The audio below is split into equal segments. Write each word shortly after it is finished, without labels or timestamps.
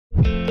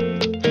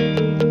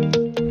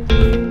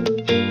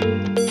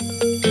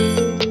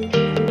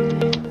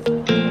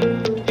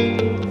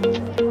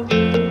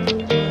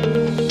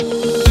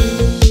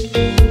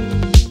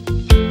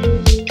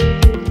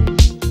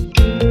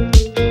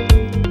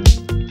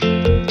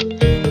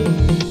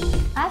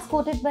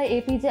by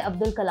APJ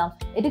Abdul Kalam,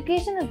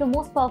 education is the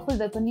most powerful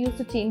weapon used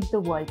to change the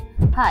world.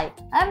 Hi,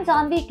 I am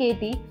Janvi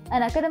KT,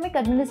 an academic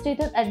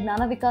administrator at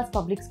Jnana Vikas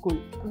Public School.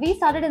 We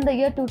started in the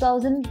year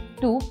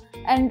 2002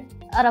 and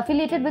are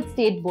affiliated with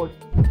State Board.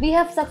 We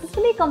have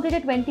successfully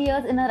completed 20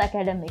 years in our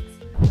academics.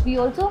 We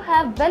also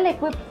have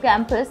well-equipped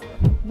campus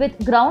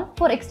with ground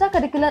for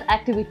extracurricular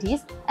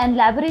activities and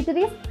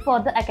laboratories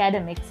for the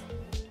academics.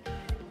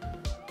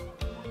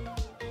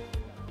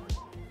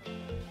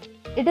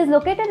 It is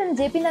located in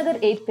JP Nagar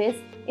 8 phase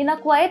in a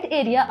quiet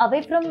area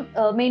away from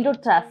main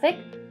road traffic.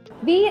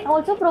 We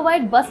also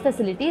provide bus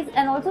facilities,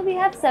 and also we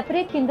have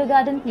separate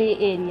kindergarten play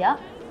area,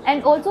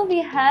 and also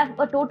we have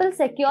a total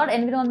secured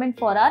environment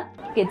for our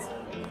kids.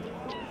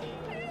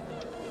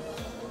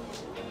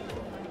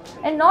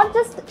 And not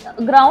just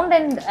ground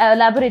and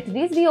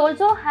laboratories, we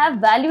also have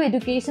value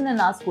education in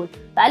our school.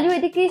 Value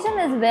education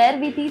is where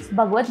we teach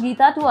Bhagavad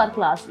Gita to our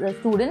class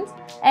students,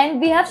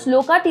 and we have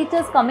shloka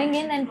teachers coming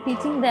in and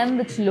teaching them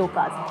with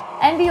shlokas.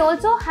 And we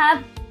also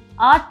have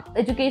art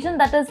education,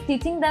 that is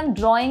teaching them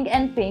drawing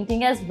and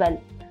painting as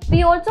well.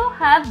 We also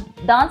have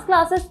dance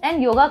classes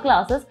and yoga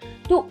classes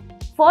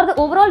for the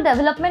overall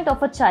development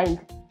of a child.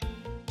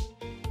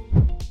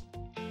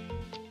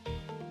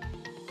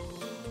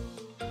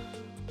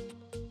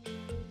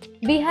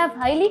 We have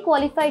highly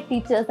qualified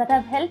teachers that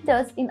have helped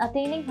us in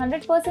attaining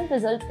 100%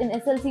 results in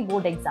SLC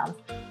board exams.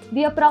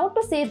 We are proud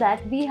to say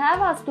that we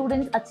have our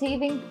students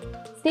achieving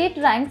state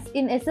ranks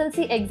in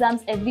SLC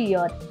exams every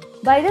year.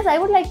 By this, I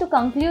would like to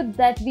conclude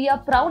that we are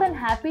proud and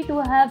happy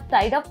to have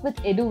tied up with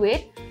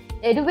Eduvate.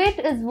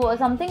 Eduvate is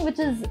something which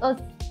is a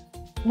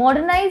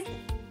modernized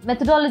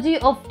methodology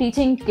of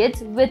teaching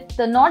kids, with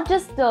not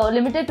just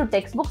limited to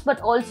textbooks but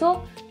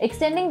also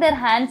extending their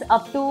hands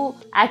up to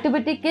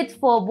activity kits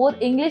for both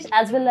English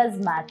as well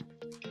as math.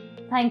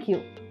 Thank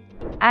you.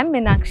 I'm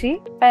Meenakshi,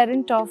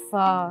 parent of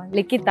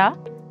Likita,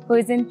 who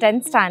is in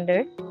 10th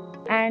standard,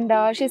 and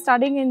she's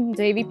studying in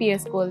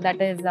JVPS school,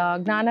 that is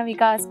Jnana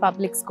Vikas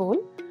Public School.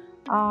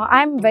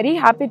 I'm very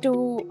happy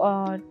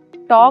to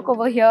talk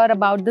over here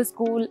about the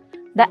school,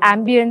 the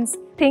ambience,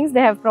 things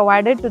they have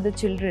provided to the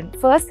children.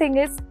 First thing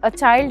is, a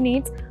child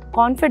needs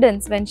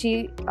confidence when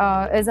she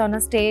is on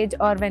a stage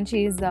or when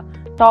she is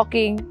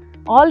talking.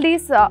 All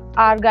these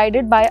are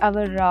guided by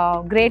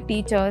our great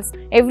teachers.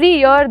 Every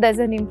year there's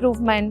an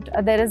improvement,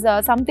 there is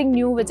something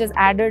new which is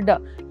added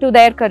to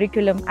their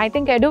curriculum. I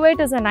think Eduvate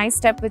is a nice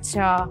step which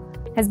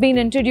has been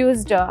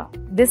introduced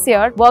this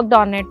year, worked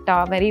on it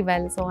very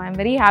well. So I'm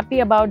very happy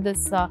about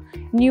this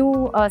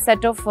new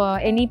set of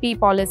NEP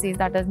policies,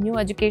 that is new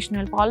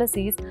educational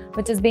policies,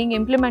 which is being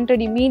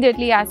implemented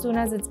immediately as soon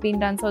as it's been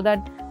done, so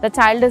that the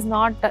child is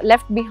not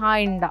left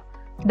behind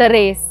the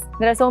race.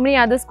 There are so many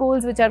other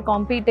schools which are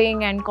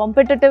competing and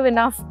competitive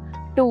enough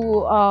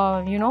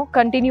to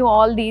continue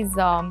all these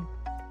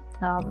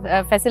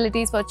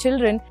facilities for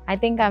children. I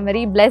think I'm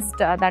very blessed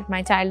that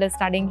my child is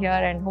studying here,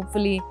 and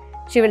hopefully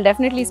she will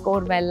definitely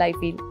score well, I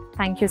feel.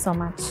 Thank you so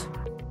much.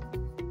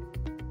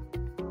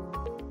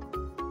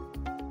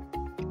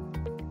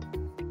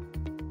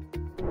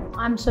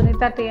 I'm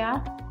Sunita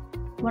Tia,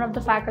 one of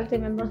the faculty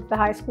members of the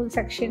high school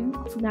section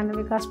of Jnana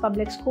Vikas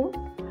Public School.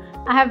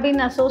 I have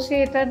been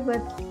associated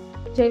with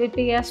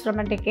JVPS from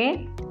a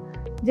decade.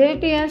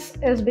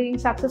 JVPS is being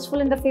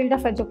successful in the field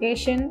of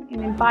education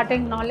in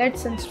imparting knowledge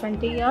since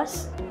 20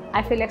 years.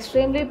 I feel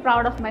extremely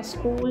proud of my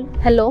school.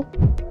 Hello,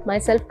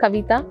 myself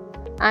Kavita.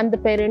 I'm the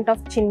parent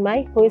of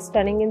Chinmay, who is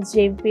studying in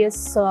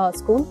JVPS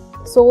school.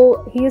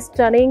 So he is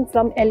studying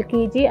from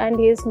LKG and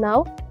he is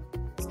now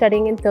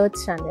studying in 3rd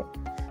standard.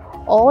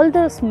 All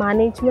the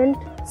management,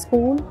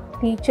 school,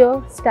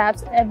 teacher,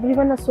 staffs,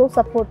 everyone are so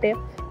supportive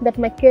that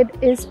my kid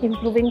is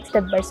improving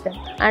step by step.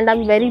 And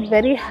I'm very,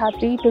 very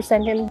happy to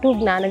send him to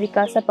Jnana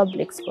Vikas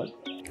Public School.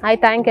 I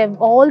thank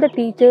all the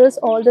teachers,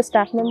 all the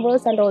staff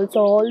members, and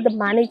also all the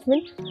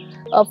management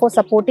for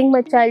supporting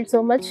my child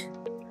so much,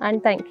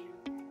 and thank you.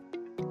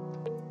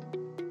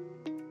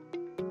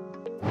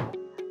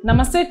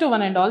 Namaste to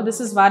one and all.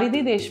 This is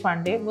Varidhi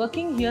Deshpande,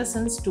 working here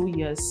since 2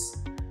 years.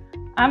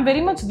 I am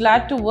very much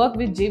glad to work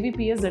with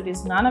JVPS, that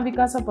is Jnana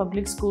Vikas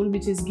Public School,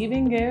 which is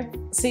giving a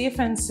safe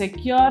and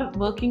secure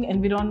working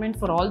environment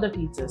for all the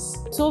teachers.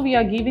 So we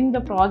are giving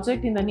the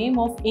project in the name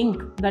of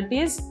INK, that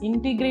is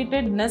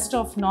Integrated Nest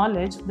of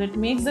Knowledge, that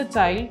makes the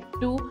child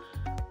to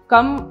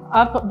come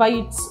up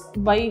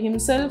by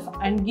himself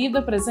and give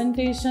the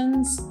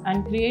presentations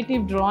and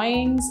creative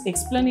drawings,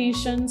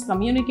 explanations,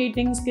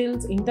 communicating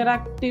skills,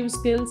 interactive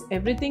skills,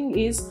 everything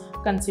is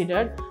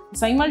considered.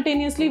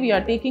 Simultaneously, we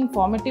are taking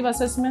formative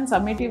assessments,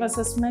 summative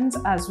assessments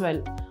as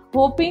well,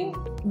 hoping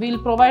we'll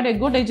provide a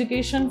good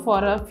education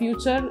for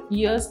future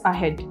years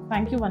ahead.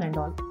 Thank you one and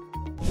all.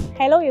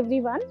 Hello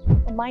everyone,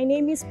 my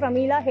name is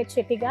Pramila H.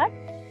 Shettigar.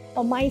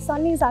 My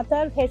son is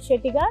Athar H.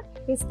 Shettigar.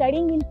 He is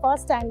studying in 1st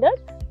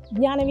standard,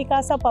 Jnana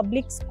Vikas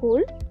Public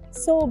School.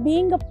 So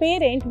being a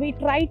parent, we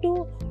try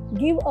to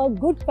give a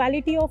good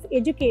quality of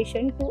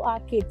education to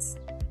our kids.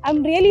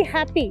 I'm really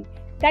happy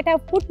that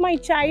I've put my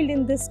child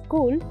in this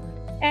school,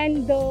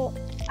 and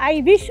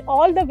I wish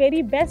all the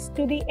very best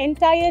to the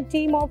entire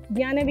team of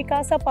Jnana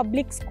Vikasa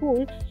Public School.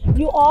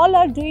 You all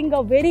are doing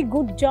a very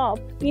good job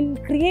in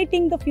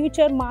creating the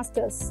future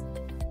masters.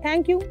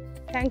 Thank you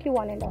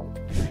one and all.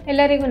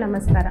 ಎಲ್ಲರಿಗೂ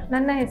ನಮಸ್ಕಾರ.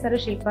 ನನ್ನ ಹೆಸರು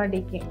Shilpa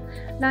DK.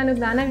 ನಾನು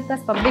ಜ್ಞಾನ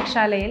Vikas public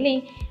ಶಾಲೆಯಲ್ಲಿ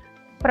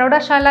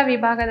ಪ್ರೌಢಶಾಲಾ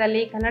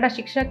ವಿಭಾಗದಲ್ಲಿ ಕನ್ನಡ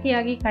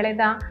ಶಿಕ್ಷಕಿಯಾಗಿ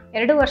ಕಳೆದ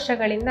 2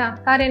 ವರ್ಷಗಳಿಂದ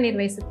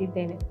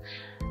ಕಾರ್ಯನಿರ್ವಹಿಸುತ್ತಿದ್ದೇನೆ.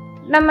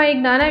 ನಮ್ಮ ಈ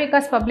ಜ್ಞಾನ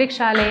ವಿಕಾಸ್ ಪಬ್ಲಿಕ್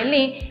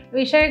ಶಾಲೆಯಲ್ಲಿ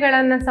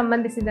ವಿಷಯಗಳನ್ನು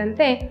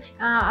ಸಂಬಂಧಿಸಿದಂತೆ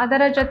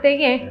ಅದರ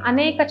ಜೊತೆಗೆ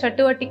ಅನೇಕ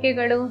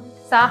ಚಟುವಟಿಕೆಗಳು,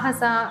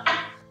 ಸಾಹಸ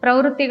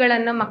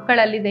ಪ್ರವೃತ್ತಿಗಳನ್ನು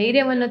ಮಕ್ಕಳಲ್ಲಿ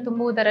ಧೈರ್ಯವನ್ನು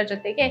ತುಂಬುವುದರ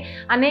ಜೊತೆಗೆ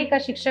ಅನೇಕ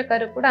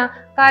ಶಿಕ್ಷಕರು ಕೂಡ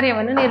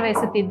ಕಾರ್ಯವನ್ನು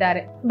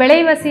ನಿರ್ವಹಿಸುತ್ತಿದ್ದಾರೆ.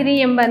 ಬೆಳೆಯುವ ಸಿರಿ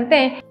ಎಂಬಂತೆ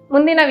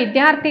ಮುಂದಿನ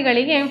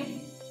ವಿದ್ಯಾರ್ಥಿಗಳಿಗೆ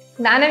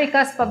ಜ್ಞಾನ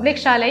ವಿಕಾಸ್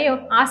ಪಬ್ಲಿಕ್ ಶಾಲೆಯು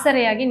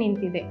ಆಸರೆಯಾಗಿ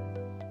ನಿಂತಿದೆ.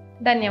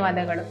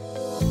 ಧನ್ಯವಾದಗಳು.